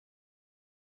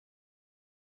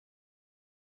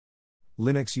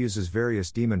Linux uses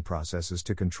various daemon processes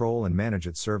to control and manage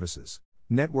its services.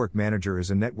 NetworkManager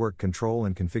is a network control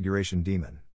and configuration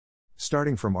daemon.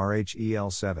 Starting from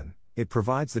RHEL7, it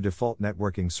provides the default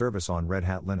networking service on Red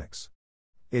Hat Linux.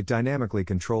 It dynamically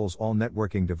controls all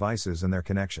networking devices and their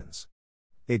connections.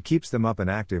 It keeps them up and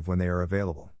active when they are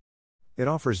available. It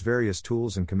offers various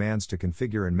tools and commands to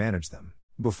configure and manage them.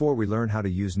 Before we learn how to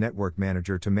use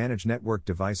NetworkManager to manage network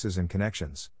devices and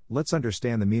connections, let's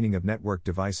understand the meaning of network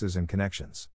devices and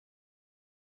connections.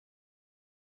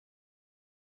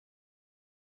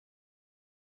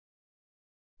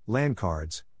 LAN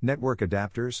cards, network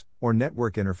adapters, or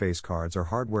network interface cards are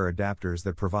hardware adapters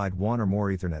that provide one or more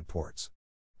Ethernet ports.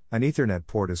 An Ethernet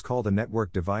port is called a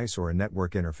network device or a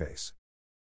network interface.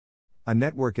 A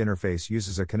network interface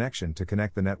uses a connection to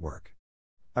connect the network.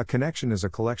 A connection is a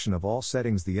collection of all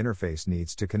settings the interface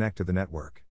needs to connect to the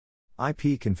network.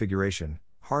 IP configuration,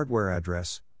 hardware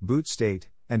address, boot state,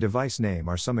 and device name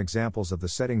are some examples of the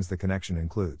settings the connection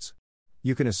includes.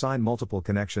 You can assign multiple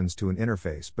connections to an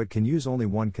interface but can use only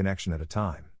one connection at a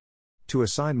time. To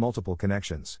assign multiple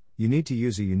connections, you need to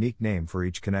use a unique name for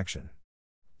each connection.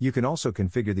 You can also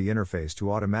configure the interface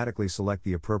to automatically select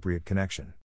the appropriate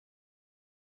connection.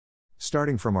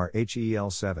 Starting from our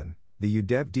RHEL7, the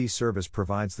UDEV-D service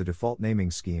provides the default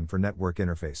naming scheme for network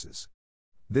interfaces.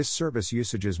 This service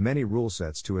uses many rule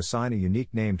sets to assign a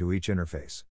unique name to each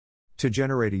interface. To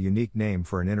generate a unique name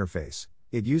for an interface,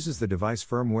 it uses the device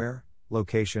firmware,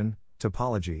 location,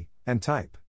 topology, and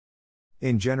type.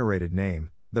 In generated name,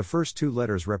 the first two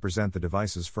letters represent the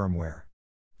device's firmware.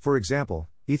 For example,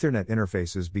 Ethernet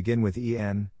interfaces begin with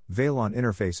EN, VLAN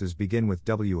interfaces begin with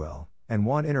WL, and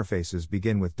WAN interfaces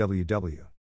begin with WW.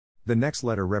 The next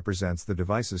letter represents the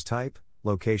device's type,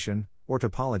 location, or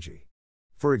topology.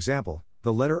 For example,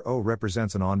 the letter O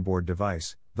represents an onboard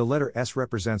device, the letter S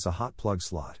represents a hot plug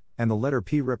slot, and the letter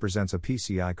P represents a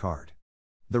PCI card.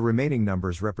 The remaining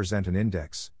numbers represent an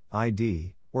index,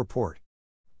 ID, or port.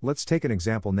 Let's take an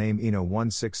example name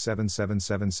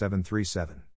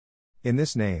ENO167777737. In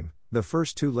this name, the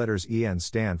first two letters EN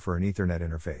stand for an Ethernet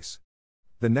interface.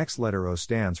 The next letter O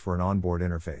stands for an onboard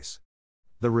interface.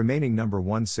 The remaining number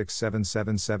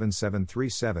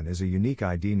 167777737 is a unique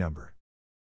ID number.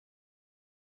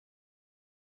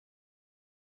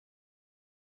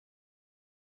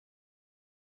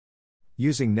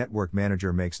 Using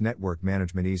NetworkManager makes network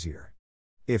management easier.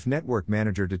 If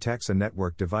NetworkManager detects a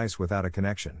network device without a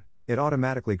connection, it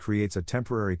automatically creates a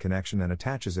temporary connection and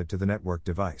attaches it to the network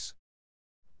device.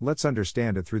 Let's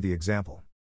understand it through the example.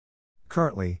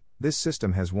 Currently, this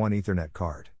system has one Ethernet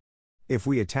card. If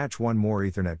we attach one more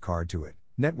Ethernet card to it,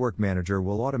 NetworkManager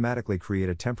will automatically create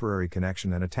a temporary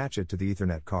connection and attach it to the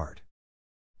Ethernet card.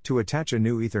 To attach a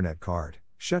new Ethernet card,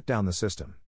 shut down the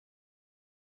system.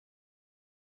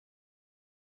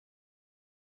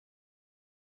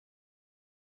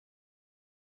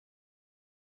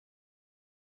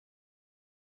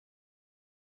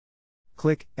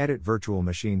 Click Edit Virtual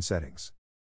Machine Settings.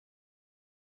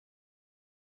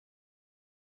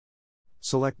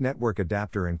 Select Network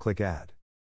Adapter and click Add.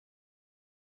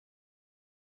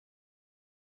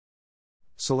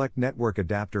 Select Network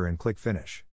Adapter and click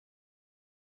Finish.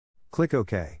 Click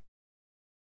OK.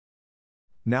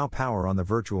 Now power on the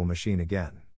virtual machine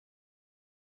again.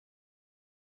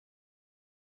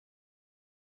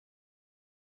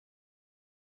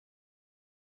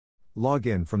 Log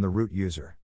in from the root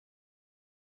user.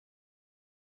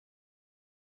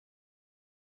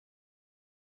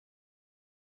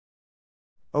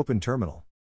 Open Terminal.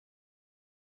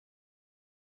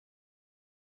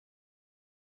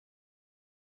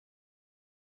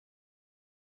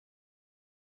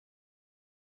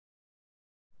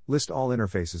 List all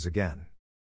interfaces again.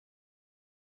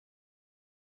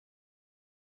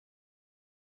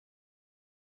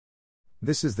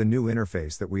 This is the new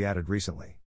interface that we added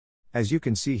recently. As you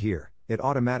can see here, it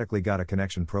automatically got a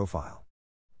connection profile.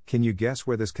 Can you guess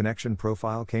where this connection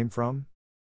profile came from?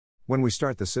 When we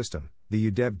start the system, the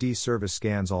UDEV-D service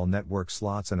scans all network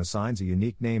slots and assigns a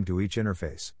unique name to each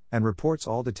interface, and reports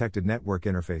all detected network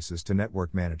interfaces to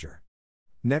NetworkManager.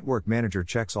 NetworkManager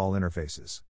checks all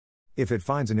interfaces. If it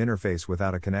finds an interface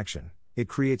without a connection, it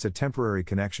creates a temporary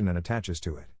connection and attaches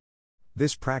to it.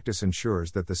 This practice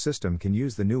ensures that the system can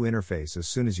use the new interface as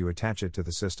soon as you attach it to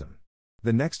the system.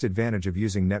 The next advantage of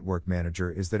using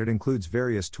NetworkManager is that it includes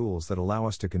various tools that allow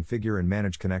us to configure and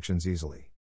manage connections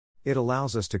easily. It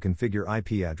allows us to configure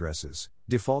IP addresses,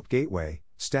 default gateway,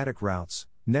 static routes,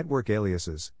 network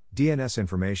aliases, DNS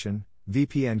information,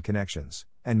 VPN connections,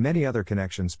 and many other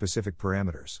connection-specific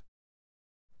parameters.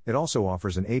 It also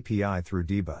offers an API through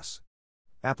dbus.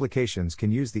 Applications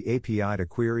can use the API to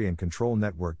query and control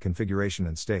network configuration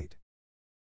and state.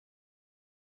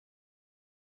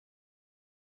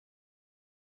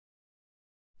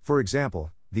 For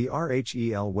example, the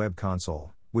RHEL web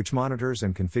console, which monitors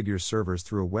and configures servers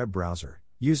through a web browser,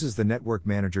 uses the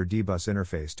NetworkManager dbus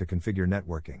interface to configure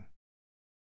networking.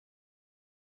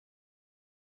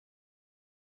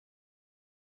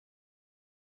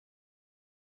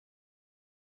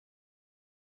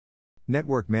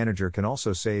 NetworkManager can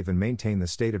also save and maintain the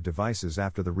state of devices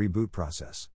after the reboot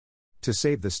process. To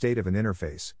save the state of an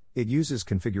interface, it uses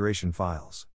configuration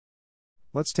files.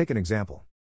 Let's take an example.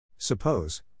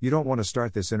 Suppose you don't want to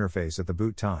start this interface at the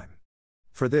boot time.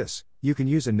 For this, you can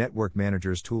use a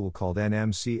NetworkManager's tool called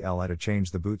nmcli to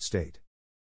change the boot state.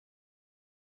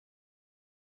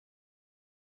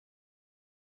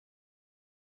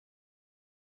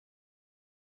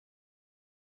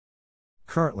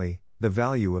 Currently, the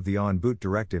value of the on-boot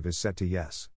directive is set to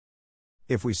yes.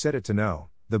 If we set it to no,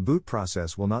 the boot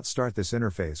process will not start this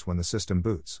interface when the system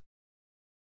boots.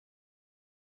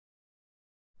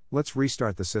 Let's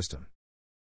restart the system.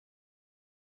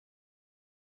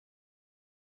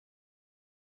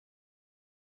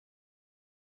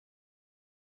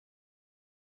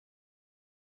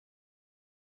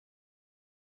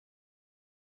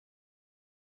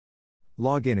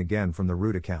 Log in again from the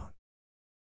root account.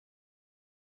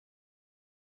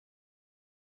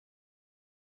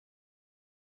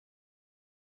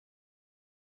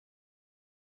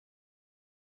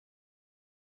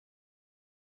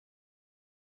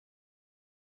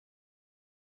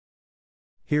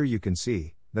 Here you can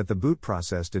see that the boot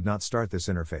process did not start this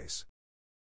interface.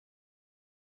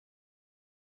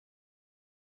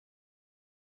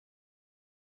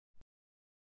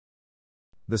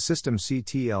 The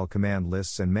Systemctl command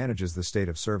lists and manages the state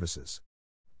of services.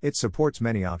 It supports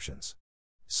many options.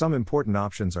 Some important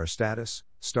options are status,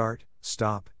 start,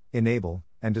 stop, enable,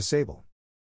 and disable.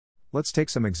 Let's take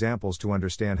some examples to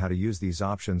understand how to use these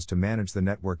options to manage the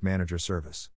NetworkManager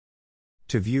service.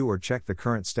 To view or check the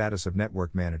current status of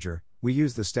NetworkManager, we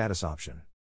use the status option.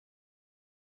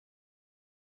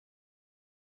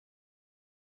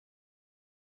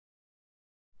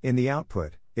 In the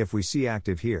output, if we see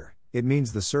active here, it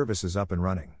means the service is up and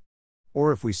running.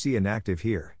 Or if we see inactive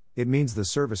here, it means the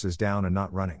service is down and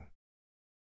not running.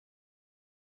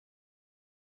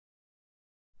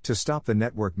 To stop the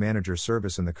NetworkManager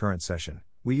service in the current session,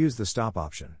 we use the stop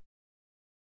option.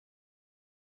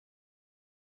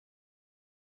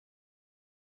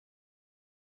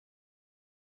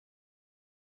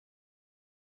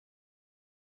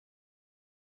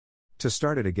 To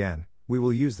start it again, we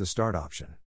will use the start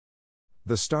option.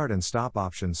 The start and stop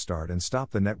options start and stop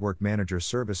the NetworkManager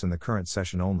service in the current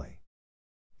session only.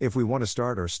 If we want to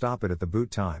start or stop it at the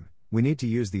boot time, we need to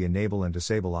use the enable and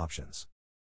disable options.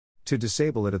 To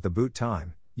disable it at the boot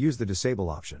time, use the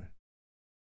disable option.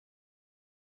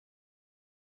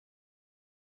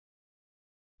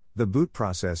 The boot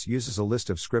process uses a list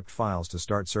of script files to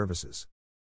start services.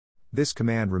 This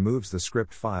command removes the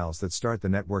script files that start the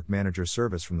NetworkManager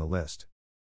service from the list.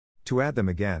 To add them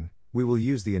again, we will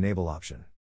use the enable option.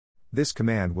 This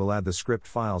command will add the script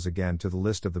files again to the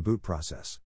list of the boot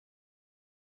process.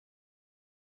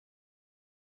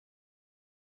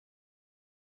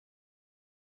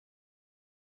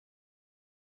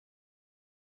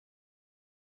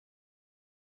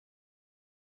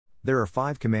 There are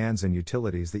 5 commands and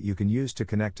utilities that you can use to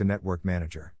connect to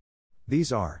NetworkManager.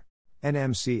 These are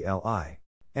nmcli,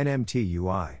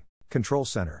 nmtui, Control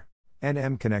Center,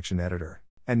 nm Connection Editor,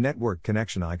 and Network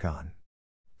Connection Icon.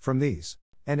 From these,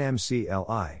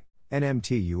 nmcli,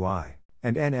 nmtui,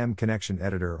 and nm Connection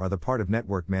Editor are the part of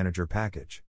NetworkManager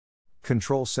package.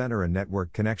 Control Center and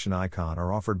Network Connection Icon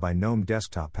are offered by GNOME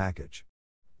Desktop package.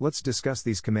 Let's discuss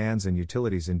these commands and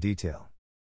utilities in detail.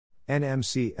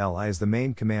 nmcli is the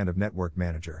main command of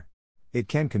NetworkManager. It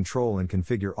can control and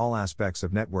configure all aspects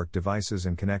of network devices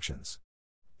and connections.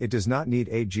 It does not need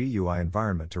a GUI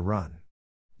environment to run.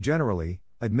 Generally,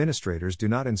 administrators do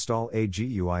not install a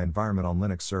GUI environment on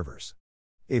Linux servers.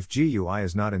 If GUI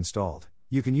is not installed,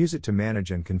 you can use it to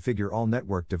manage and configure all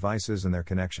network devices and their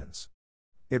connections.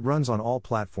 It runs on all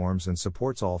platforms and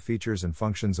supports all features and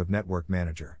functions of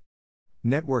NetworkManager.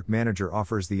 NetworkManager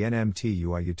offers the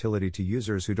nmtui utility to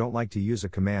users who don't like to use a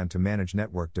command to manage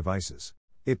network devices.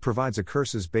 It provides a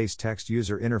curses-based text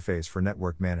user interface for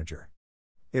NetworkManager.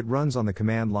 It runs on the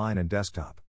command line and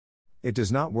desktop. It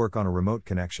does not work on a remote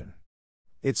connection.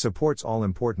 It supports all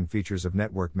important features of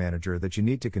NetworkManager that you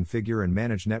need to configure and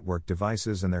manage network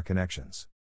devices and their connections.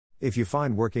 If you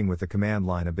find working with the command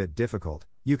line a bit difficult,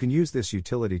 you can use this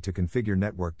utility to configure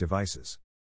network devices.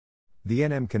 The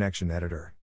nm Connection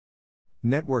Editor.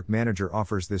 NetworkManager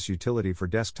offers this utility for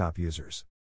desktop users.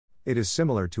 It is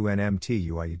similar to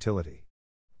nmtui utility.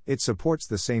 It supports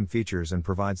the same features and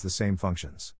provides the same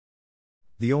functions.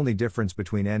 The only difference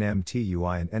between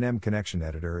nmtui and nmconnection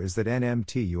editor is that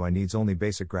nmtui needs only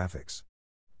basic graphics.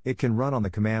 It can run on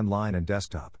the command line and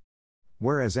desktop,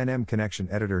 whereas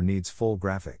nmconnection editor needs full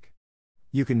graphic.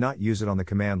 You cannot use it on the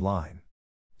command line.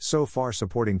 So far,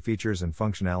 supporting features and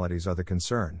functionalities are the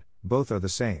concern, both are the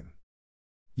same.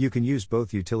 You can use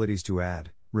both utilities to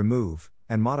add, remove,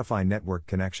 and modify network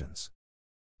connections.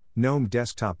 GNOME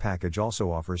Desktop Package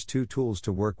also offers two tools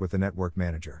to work with the Network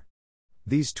Manager.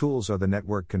 These tools are the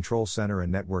Network Control Center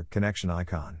and Network Connection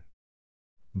icon.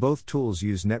 Both tools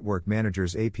use Network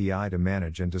Manager's API to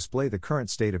manage and display the current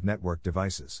state of network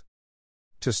devices.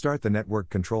 To start the Network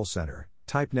Control Center,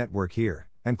 type Network here,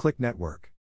 and click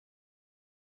Network.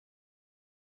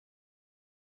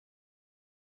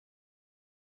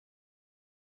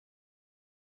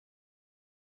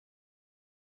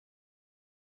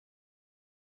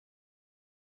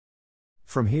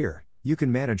 From here, you can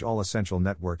manage all essential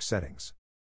network settings.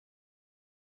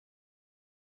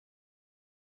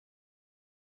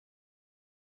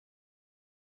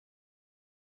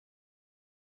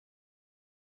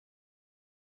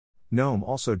 GNOME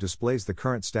also displays the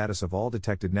current status of all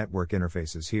detected network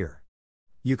interfaces here.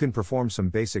 You can perform some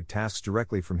basic tasks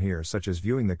directly from here, such as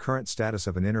viewing the current status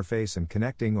of an interface and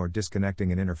connecting or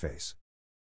disconnecting an interface.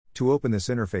 To open this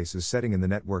interface's setting in the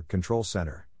Network Control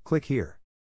Center, click here.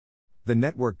 The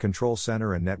Network Control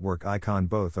Center and Network icon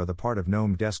both are the part of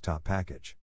GNOME Desktop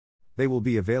Package. They will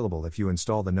be available if you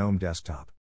install the GNOME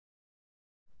Desktop.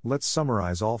 Let's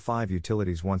summarize all 5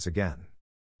 utilities once again.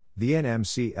 The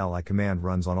nmcli command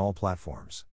runs on all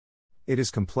platforms. It is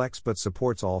complex but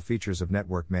supports all features of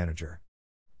Network Manager.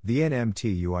 The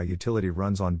nmtui utility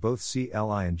runs on both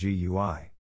CLI and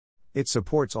GUI. It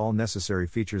supports all necessary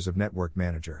features of Network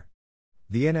Manager.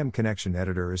 The nmconnection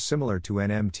editor is similar to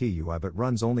nmtui but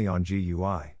runs only on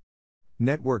GUI.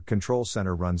 Network Control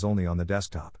Center runs only on the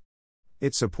desktop.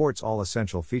 It supports all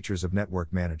essential features of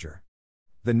Network Manager.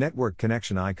 The network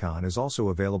connection icon is also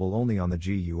available only on the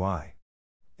GUI.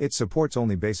 It supports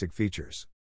only basic features.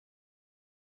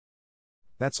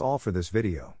 That's all for this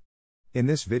video. In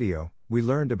this video, we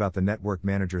learned about the Network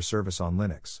Manager service on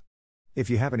Linux. If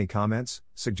you have any comments,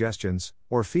 suggestions,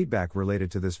 or feedback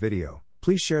related to this video,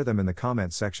 please share them in the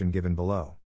comment section given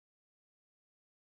below.